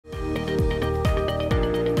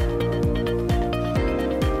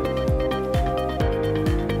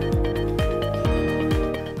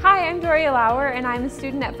Dorea Lauer, and I'm a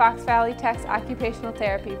student at Fox Valley Tech's Occupational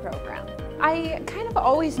Therapy program. I kind of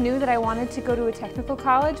always knew that I wanted to go to a technical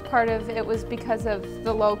college. Part of it was because of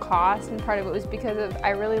the low cost, and part of it was because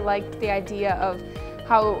I really liked the idea of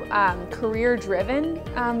how career-driven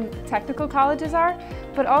technical colleges are.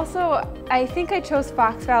 But also, I think I chose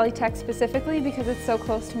Fox Valley Tech specifically because it's so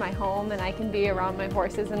close to my home and I can be around my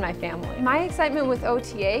horses and my family. My excitement with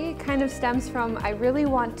OTA kind of stems from I really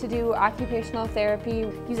want to do occupational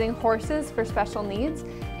therapy using horses for special needs,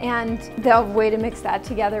 and the way to mix that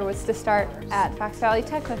together was to start at Fox Valley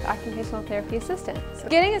Tech with Occupational Therapy Assistant. So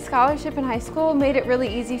getting a scholarship in high school made it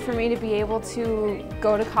really easy for me to be able to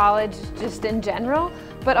go to college just in general,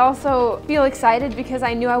 but also feel excited because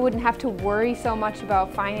I knew I wouldn't have to worry so much about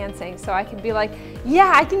financing. So I could be like,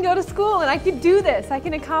 yeah, I can go to school and I can do this. I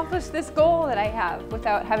can accomplish this goal that I have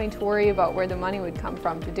without having to worry about where the money would come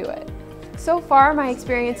from to do it. So far, my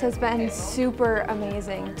experience has been super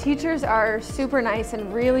amazing. Teachers are super nice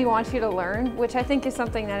and really want you to learn, which I think is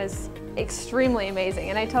something that is extremely amazing.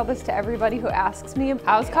 And I tell this to everybody who asks me,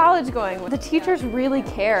 how's college going? The teachers really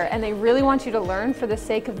care and they really want you to learn for the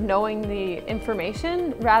sake of knowing the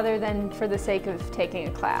information rather than for the sake of taking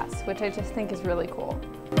a class, which I just think is really cool.